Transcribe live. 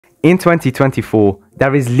In 2024,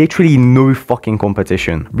 there is literally no fucking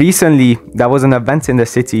competition. Recently, there was an event in the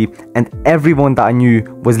city and everyone that I knew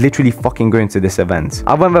was literally fucking going to this event.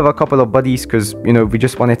 I went with a couple of buddies because, you know, we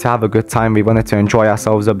just wanted to have a good time. We wanted to enjoy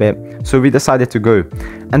ourselves a bit. So we decided to go.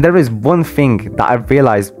 And there is one thing that I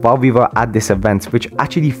realized while we were at this event, which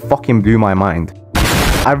actually fucking blew my mind.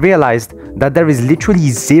 I realized that there is literally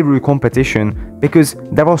zero competition because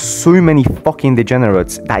there are so many fucking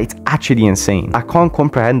degenerates that it's actually insane. I can't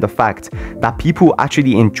comprehend the fact that people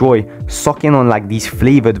actually enjoy sucking on like these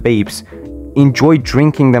flavored vapes, enjoy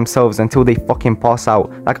drinking themselves until they fucking pass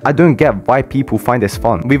out. Like, I don't get why people find this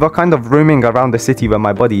fun. We were kind of roaming around the city with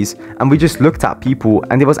my buddies and we just looked at people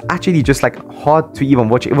and it was actually just like hard to even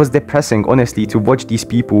watch. It was depressing, honestly, to watch these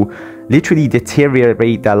people literally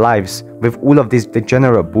deteriorate their lives with all of this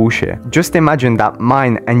degenerate bullshit. Just imagine that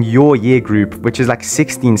mine and your year group, which is like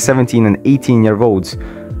 16, 17 and 18-year-olds,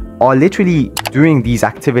 are literally doing these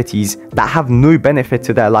activities that have no benefit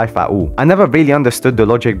to their life at all. I never really understood the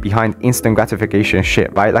logic behind instant gratification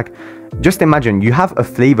shit, right? Like, just imagine you have a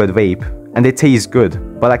flavored vape and it tastes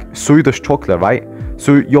good, but like, so does chocolate, right?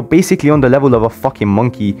 So you're basically on the level of a fucking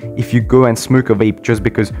monkey if you go and smoke a vape just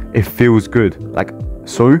because it feels good. Like,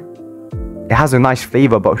 so? It has a nice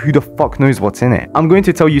flavor, but who the fuck knows what's in it? I'm going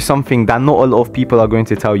to tell you something that not a lot of people are going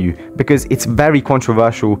to tell you because it's very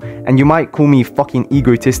controversial and you might call me fucking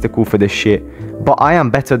egotistical for this shit, but I am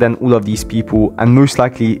better than all of these people and most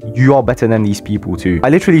likely you are better than these people too. I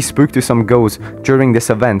literally spoke to some girls during this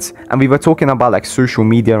event and we were talking about like social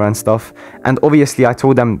media and stuff, and obviously I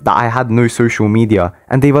told them that I had no social media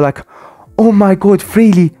and they were like, oh my god,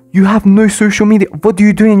 Freely, you have no social media? What do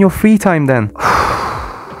you do in your free time then?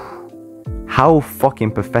 How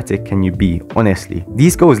fucking pathetic can you be, honestly?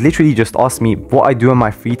 These girls literally just asked me what I do in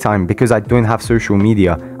my free time because I don't have social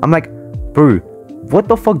media. I'm like, bro, what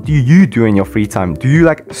the fuck do you do in your free time? Do you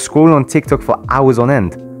like scroll on TikTok for hours on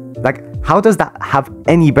end? Like, how does that have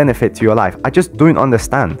any benefit to your life? I just don't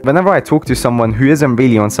understand. Whenever I talk to someone who isn't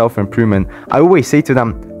really on self-improvement, I always say to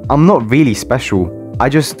them, I'm not really special. I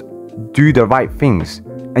just do the right things.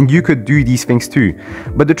 And you could do these things too.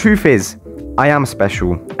 But the truth is, I am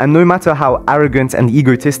special, and no matter how arrogant and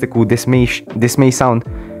egotistical this may sound,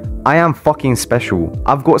 I am fucking special.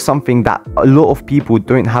 I've got something that a lot of people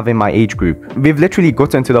don't have in my age group. We've literally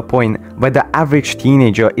gotten to the point where the average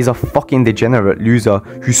teenager is a fucking degenerate loser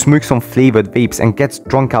who smokes on flavored vapes and gets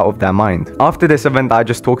drunk out of their mind. After this event that I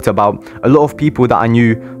just talked about, a lot of people that I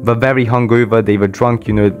knew were very hungover, they were drunk,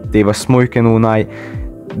 you know, they were smoking all night.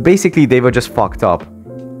 Basically, they were just fucked up.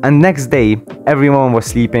 And next day, everyone was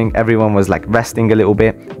sleeping, everyone was like resting a little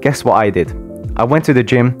bit. Guess what I did? I went to the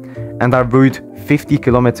gym and I rode 50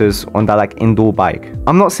 kilometers on that like indoor bike.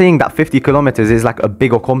 I'm not saying that 50 kilometers is like a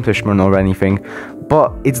big accomplishment or anything,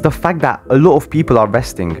 but it's the fact that a lot of people are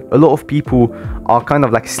resting. A lot of people are kind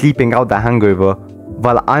of like sleeping out their hangover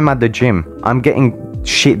while I'm at the gym. I'm getting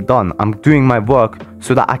shit done. I'm doing my work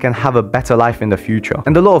so that I can have a better life in the future.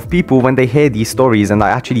 And a lot of people, when they hear these stories and I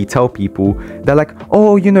actually tell people, they're like,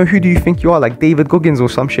 oh, you know, who do you think you are? Like David Goggins or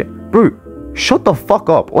some shit. Bro, shut the fuck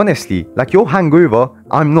up, honestly. Like, you're hangover,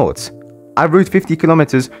 I'm not. I rode 50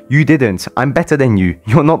 kilometers, you didn't. I'm better than you.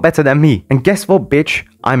 You're not better than me. And guess what, bitch?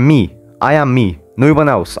 I'm me. I am me. No one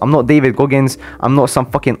else. I'm not David Goggins. I'm not some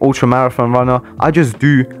fucking ultra marathon runner. I just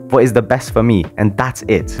do what is the best for me, and that's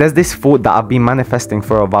it. There's this thought that I've been manifesting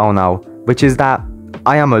for a while now, which is that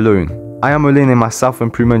I am alone. I am alone in my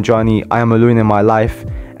self-improvement journey. I am alone in my life,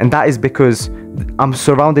 and that is because I'm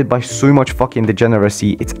surrounded by so much fucking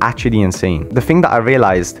degeneracy. It's actually insane. The thing that I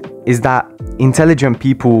realized is that intelligent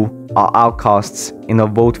people are outcasts in a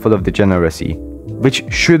world full of degeneracy,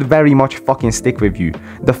 which should very much fucking stick with you.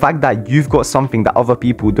 The fact that you've got something that other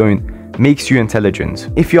people don't makes you intelligent.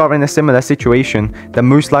 If you are in a similar situation, then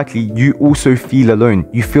most likely you also feel alone.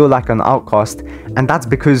 You feel like an outcast, and that's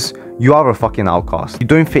because you are a fucking outcast. You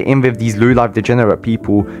don't fit in with these low-life degenerate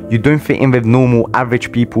people. You don't fit in with normal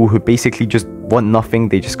average people who basically just want nothing.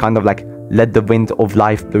 They just kind of like let the wind of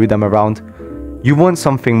life blow them around. You want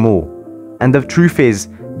something more. And the truth is,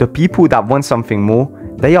 the people that want something more,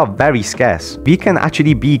 they are very scarce. We can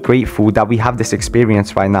actually be grateful that we have this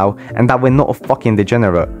experience right now and that we're not a fucking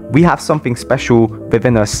degenerate. We have something special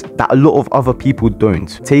within us that a lot of other people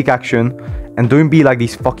don't. Take action and don't be like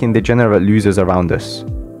these fucking degenerate losers around us.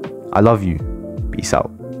 I love you. Peace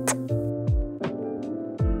out.